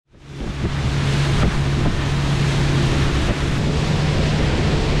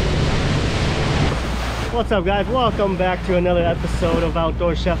What's up, guys? Welcome back to another episode of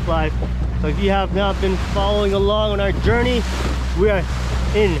Outdoor Chef Life. So if you have not been following along on our journey, we are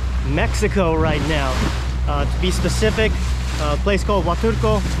in Mexico right now. To be specific, a place called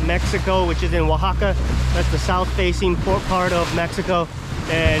Huatulco, Mexico, which is in Oaxaca. That's the south-facing part of Mexico,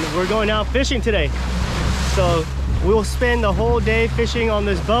 and we're going out fishing today. So we'll spend the whole day fishing on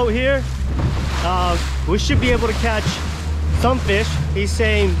this boat here. We should be able to catch some fish. He's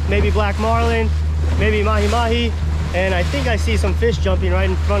saying maybe black marlin, maybe mahi-mahi, and I think I see some fish jumping right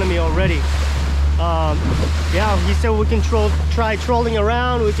in front of me already. Yeah, he said we can try trolling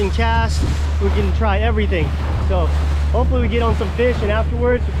around, we can cast, we can try everything. So hopefully we get on some fish, and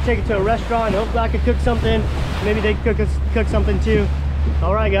afterwards we can take it to a restaurant. Hopefully I could cook something, maybe they could cook something too.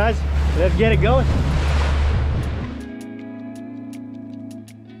 All right, guys, let's get it going.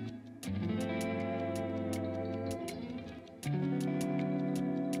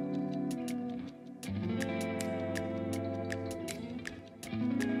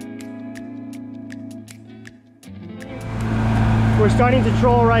 We're starting to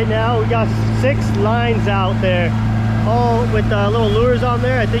troll right now. We got 6 lines out there, all with little lures on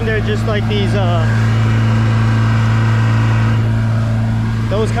there. I think they're just like these,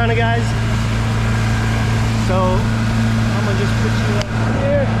 those kind of guys. So I'm gonna just put you up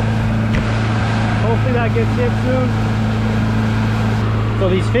here. Hopefully that gets hit soon. So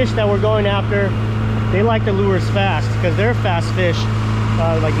these fish that we're going after, they like the lures fast because they're fast fish,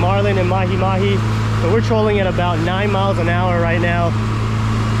 like marlin and mahi-mahi. So we're trolling at about 9 miles an hour right now,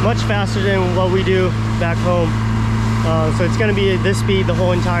 much faster than what we do back home. So it's gonna be this speed the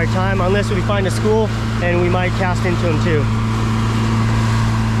whole entire time, unless we find a school, and we might cast into them too.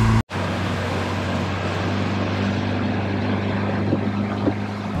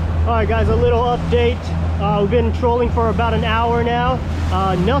 All right, guys, a little update. We've been trolling for about an hour now.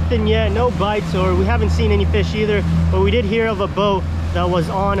 Nothing yet, no bites, or we haven't seen any fish either, but we did hear of a boat that was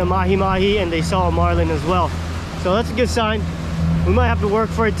on a mahi-mahi, and they saw a marlin as well. So that's a good sign. We might have to work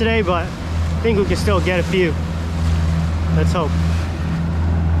for it today, but I think we can still get a few. Let's hope.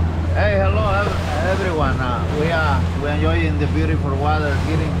 Hey, hello everyone. We're enjoying the beautiful water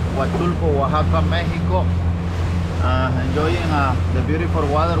here in Huatulco, Oaxaca, Mexico. Enjoying the beautiful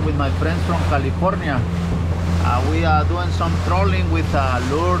water with my friends from California. We are doing some trolling with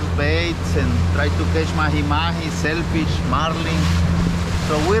lures, baits, and try to catch mahi-mahi, sailfish, marlin.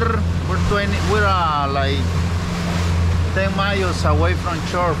 So we're like 10 miles away from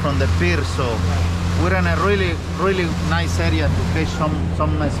shore, from the pier. So we're in a really nice area to catch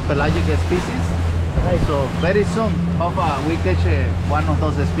some pelagic species. Nice. So very soon, hope we catch one of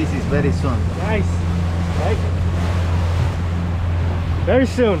those species very soon. Nice. Right. Very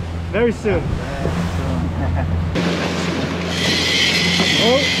soon. Very soon.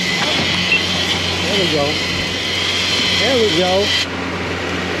 Oh, there we go. There we go.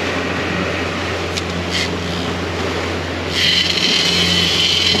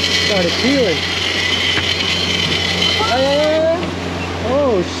 Started peeling.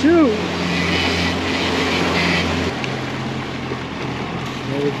 Oh shoot!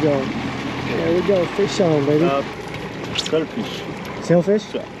 There we go. There we go. Fish on, baby. Sailfish. Sailfish?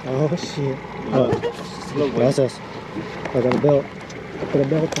 Yeah. Oh shit. Oh. Gracias. I got a belt. Put a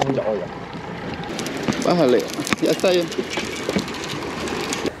belt on. Bájale. Ya está bien.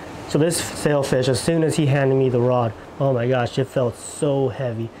 So this sailfish, as soon as he handed me the rod, oh my gosh, it felt so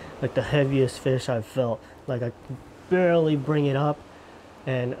heavy. Like the heaviest fish I've felt. Like I could barely bring it up.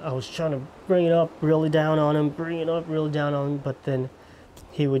 And I was trying to bring it up, really down on him, bring it up, really down on him, but then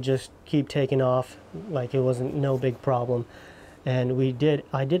he would just keep taking off like it wasn't no big problem. And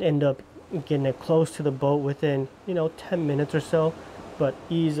I did end up getting it close to the boat within, 10 minutes or so, but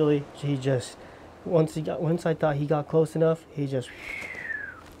easily he just, once I thought he got close enough, he just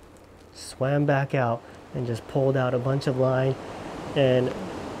swam back out and just pulled out a bunch of line, and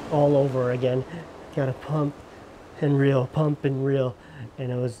all over again. Gotta pump and reel,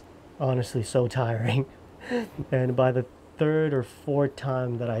 and it was honestly so tiring. And by the 3rd or 4th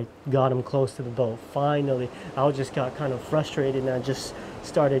time that I got him close to the boat, finally I just got kind of frustrated, and I just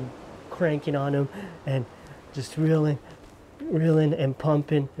started cranking on him and just reeling and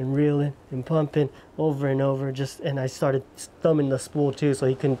pumping and reeling and pumping over and over, and I started thumbing the spool too so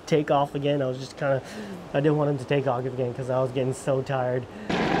he couldn't take off again. I was just I didn't want him to take off again because I was getting so tired.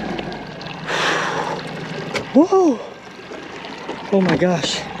 Whoa! Oh my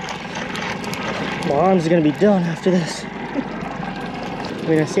gosh, my arms are gonna be done after this. I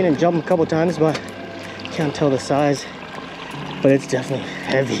mean, I've seen him jump a couple times, but can't tell the size, but it's definitely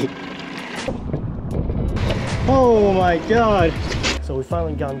heavy. Oh my god. So we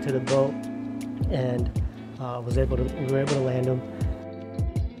finally got into the boat, and we were able to land them.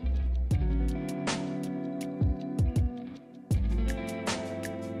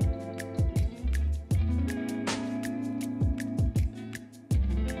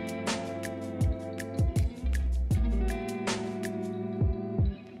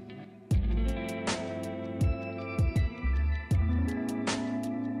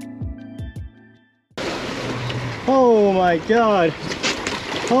 Oh my God!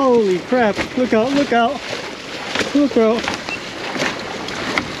 Holy crap! Look out! Look out! Look out!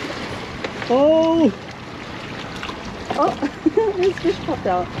 Oh! Oh, this fish popped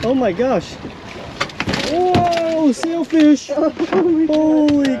out. Oh my gosh! Whoa! Sailfish!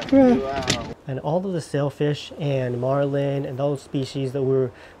 Holy crap! Wow. And all of the sailfish and marlin and those species that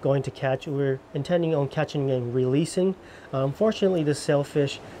we're going to catch, we're intending on catching and releasing. Unfortunately, the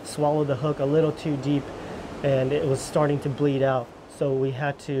sailfish swallowed the hook a little too deep, and it was starting to bleed out. So we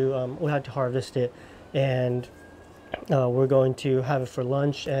had to harvest it, and we're going to have it for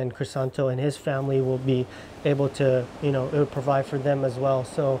lunch. And Crisanto and his family will be able to, it will provide for them as well.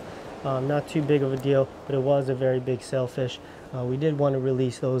 So not too big of a deal, but it was a very big sailfish. We did want to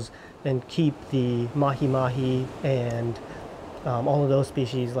release those and keep the mahi-mahi and all of those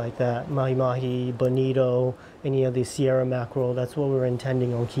species like that. Mahi-mahi, bonito, any of the Sierra mackerel, that's what we're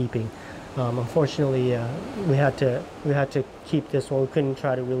intending on keeping. Unfortunately, we had to keep this one. We couldn't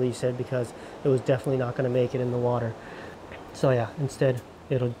try to release it because it was definitely not going to make it in the water. So yeah, instead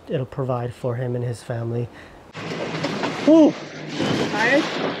it'll provide for him and his family. Oh! Tired?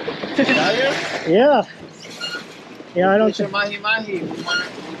 Yeah. Yeah, I don't. Mahi-mahi. We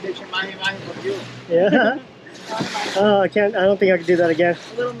catch a mahi-mahi for you. Yeah. I can't. I don't think I can do that again.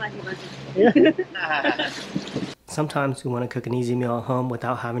 A little mahi-mahi. Yeah. Sometimes we want to cook an easy meal at home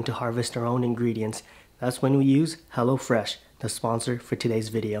without having to harvest our own ingredients. That's when we use HelloFresh, the sponsor for today's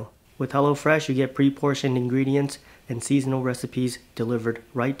video. With HelloFresh, you get pre-portioned ingredients and seasonal recipes delivered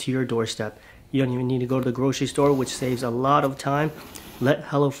right to your doorstep. You don't even need to go to the grocery store, which saves a lot of time. Let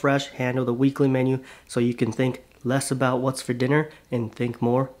HelloFresh handle the weekly menu so you can think less about what's for dinner and think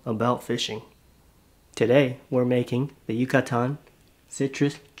more about fishing. Today, we're making the Yucatan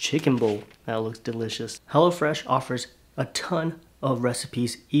citrus chicken bowl. That looks delicious. HelloFresh offers a ton of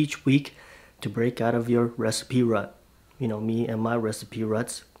recipes each week to break out of your recipe rut. You know, me and my recipe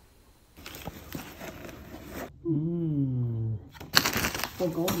ruts. Ooh,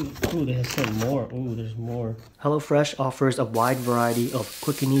 there's some more. Ooh, there's more. HelloFresh offers a wide variety of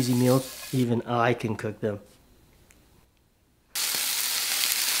quick and easy meals. Even I can cook them.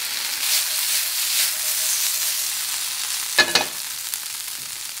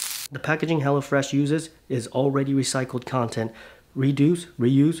 The packaging HelloFresh uses is already recycled content. Reduce,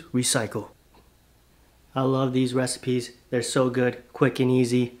 reuse, recycle. I love these recipes. They're so good, quick and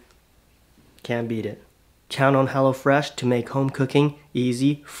easy. Can't beat it. Count on HelloFresh to make home cooking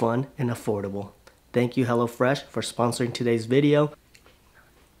easy, fun, and affordable. Thank you, HelloFresh, for sponsoring today's video.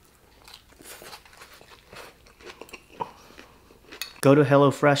 Go to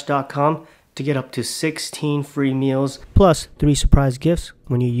HelloFresh.com to get up to 16 free meals, plus 3 surprise gifts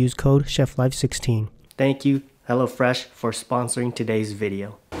when you use code CHEFLIFE16. Thank you, HelloFresh, for sponsoring today's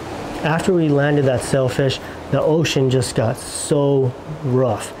video. After we landed that sailfish, the ocean just got so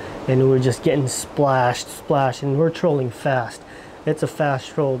rough, and we were just getting splashed, and we're trolling fast. It's a fast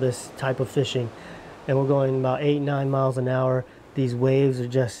troll, this type of fishing, and we're going about 8-9 miles an hour. These waves are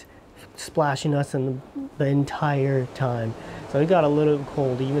just splashing us in the entire time. So it got a little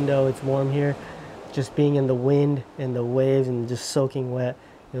cold, even though it's warm here. Just being in the wind and the waves and just soaking wet,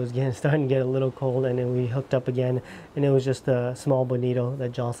 it was starting to get a little cold. And then we hooked up again, and it was just a small bonito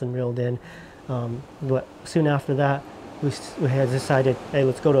that Jocelyn reeled in. But soon after that, we had decided, hey,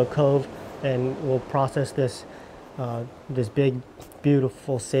 let's go to a cove and we'll process this this big,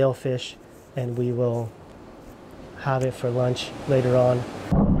 beautiful sailfish, and we will have it for lunch later on.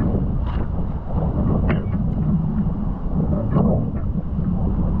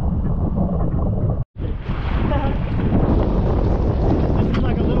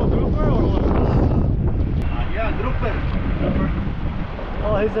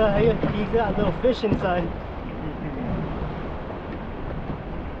 He's got a little fish inside.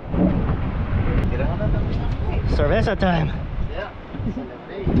 Cerveza time. Yeah.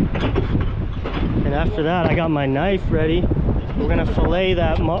 And after that, I got my knife ready. We're gonna fillet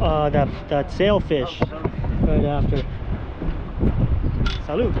that that sailfish right after.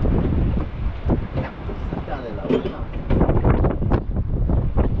 Salud.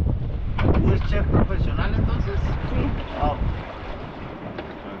 ¿Tú eres chef profesional entonces? Oh.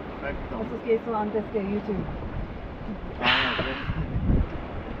 Perfecto. Eso es que hizo antes que YouTube. Ah, okay.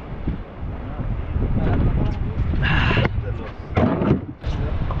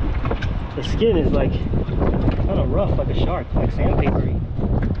 skin is like kind of rough, like a shark, like sandpapery.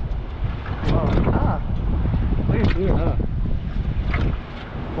 Wow. Ah, weird, huh?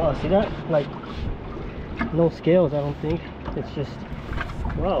 Wow, see that? Like, no scales, I don't think. It's just,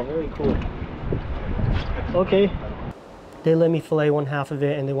 wow, very cool. Okay. They let me fillet one half of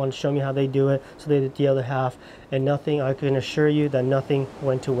it, and they want to show me how they do it, so they did the other half, and nothing, I can assure you that nothing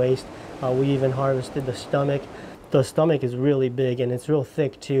went to waste. We even harvested the stomach. The stomach is really big, and it's real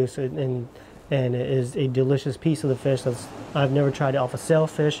thick too, so and it is a delicious piece of the fish. I've never tried it off a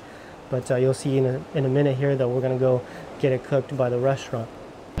sailfish, but you'll see in a minute here that we're gonna go get it cooked by the restaurant.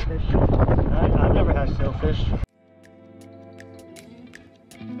 I've never had sailfish.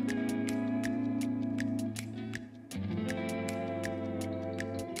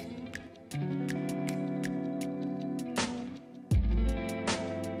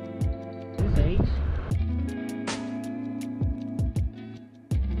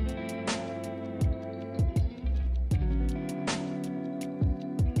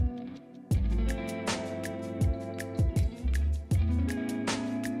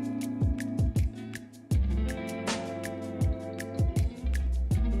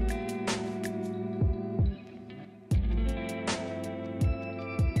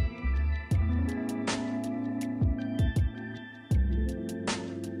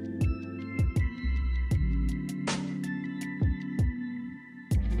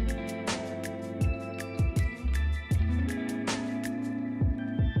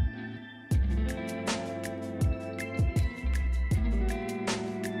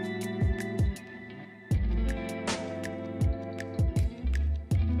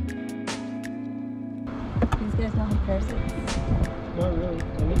 These guys don't have parasites? Not really.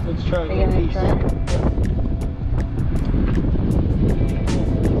 Let's try Are you gonna try it?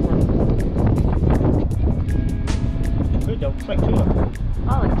 Good though, it's like tuna.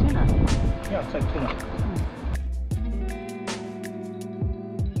 Oh, like tuna. Yeah, it's like tuna.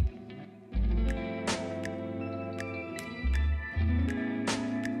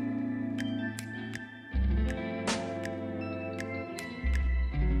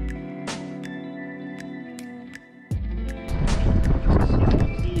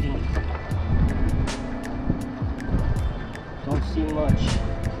 Don't see much.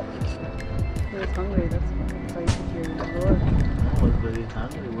 He was hungry, that's why you put your lure. I was very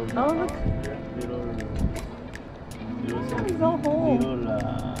hungry. Was Oh, look. He's all whole.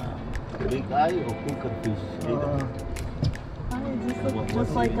 Big eye or cooker fish. Does this look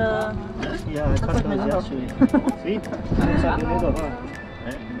just like a... Yeah, I caught those yesterday. See? Looks like a noodle, huh?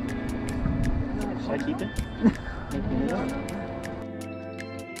 Should I keep it?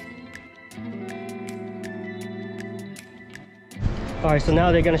 Alright, so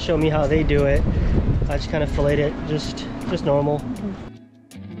now they're gonna show me how they do it. I just kind of filleted it, just normal.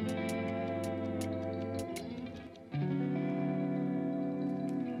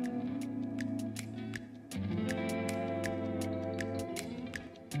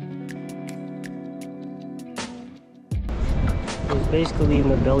 It's basically leaving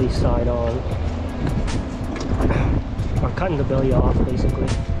the belly side on, or cutting the belly off, basically.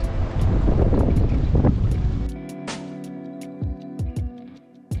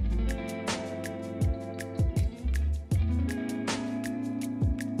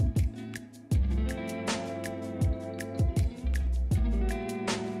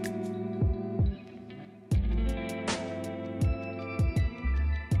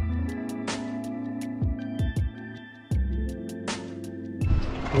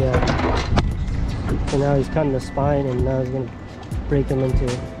 Yeah. So now he's cutting the spine, and now he's gonna break them into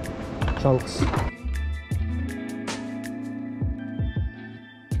chunks.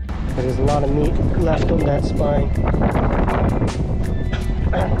 There's a lot of meat left on that spine.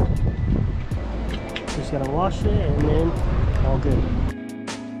 Just gotta wash it, and then all good.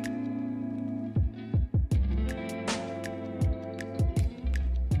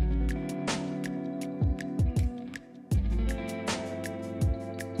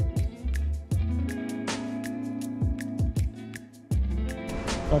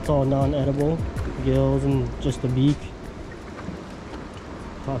 That's all non-edible, gills and just the beak.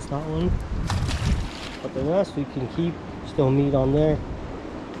 Toss that one. But the rest we can keep. Still meat on there.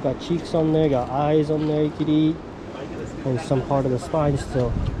 Got cheeks on there, got eyes on there you could eat. And some part of the spine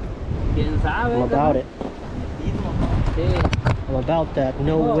still. I'm about it. I'm about that.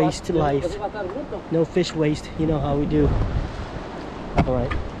 No waste to life. No fish waste. You know how we do.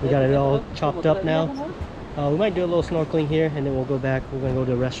 Alright, we got it all chopped up now. We might do a little snorkeling here, and then we'll go back. We're going to go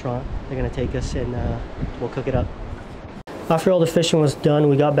to a restaurant. They're going to take us, and we'll cook it up. After all the fishing was done,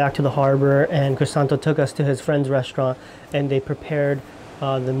 we got back to the harbor, and Crisanto took us to his friend's restaurant, and they prepared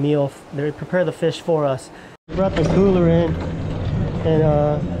the meal. They prepare the fish for us. We brought the cooler in,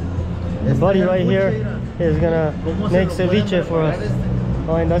 and buddy right here is gonna make ceviche for us.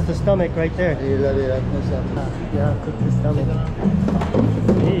 Oh, and that's the stomach right there. Yeah, cook the stomach.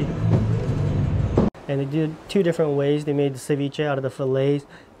 And they did two different ways. They made the ceviche out of the fillets,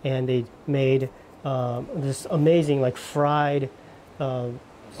 and they made this amazing, like, fried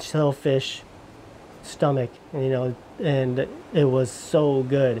sailfish stomach, you know, and it was so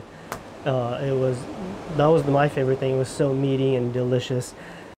good. That was my favorite thing. It was so meaty and delicious.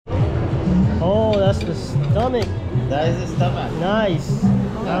 Oh, that's the stomach. That is the stomach. Nice.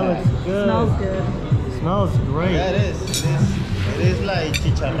 That looks good. Smells good. Smells great. Yeah, it is. It is like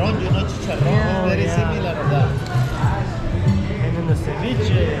chicharrón. You know chicharrón? Yeah, Very yeah. similar to that. And then the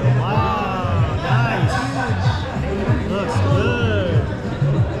ceviche. Wow, nice. Looks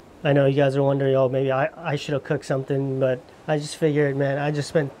good. I know you guys are wondering, oh, maybe I should have cooked something, but I just figured, man, I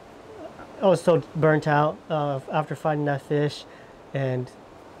was so burnt out after fighting that fish, and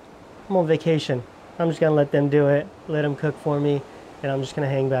I'm on vacation. I'm just gonna let them do it, let them cook for me, and I'm just gonna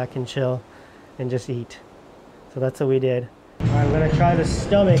hang back and chill and just eat. So that's what we did. All right, I'm gonna try the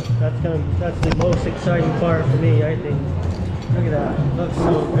stomach. That's the most exciting part for me, I think. Look at that, it looks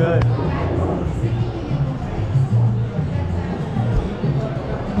so good.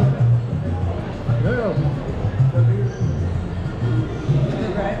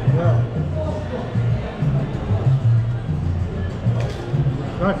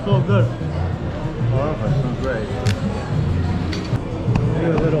 That's so good. Oh, that sounds great. Do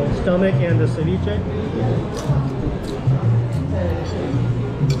a little stomach and the ceviche.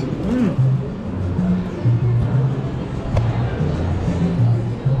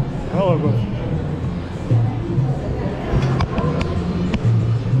 Oh, good.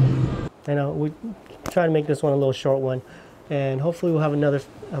 I know we try to make this one a little short one, and hopefully we'll have another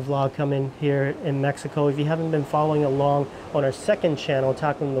vlog coming here in Mexico. If you haven't been following along on our second channel,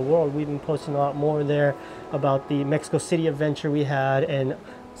 Tackling the World, we've been posting a lot more there about the Mexico City adventure we had, and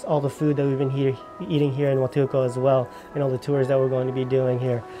all the food that we've been eating here in Huatulco as well, and all the tours that we're going to be doing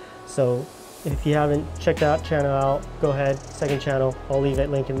here. So if you haven't checked that channel out, go ahead, second channel. I'll leave it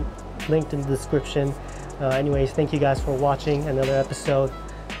linked in the description. Anyways, thank you guys for watching another episode.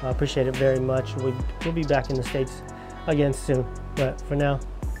 I appreciate it very much. We'll be back in the States again soon. But for now,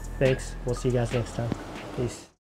 thanks. We'll see you guys next time. Peace.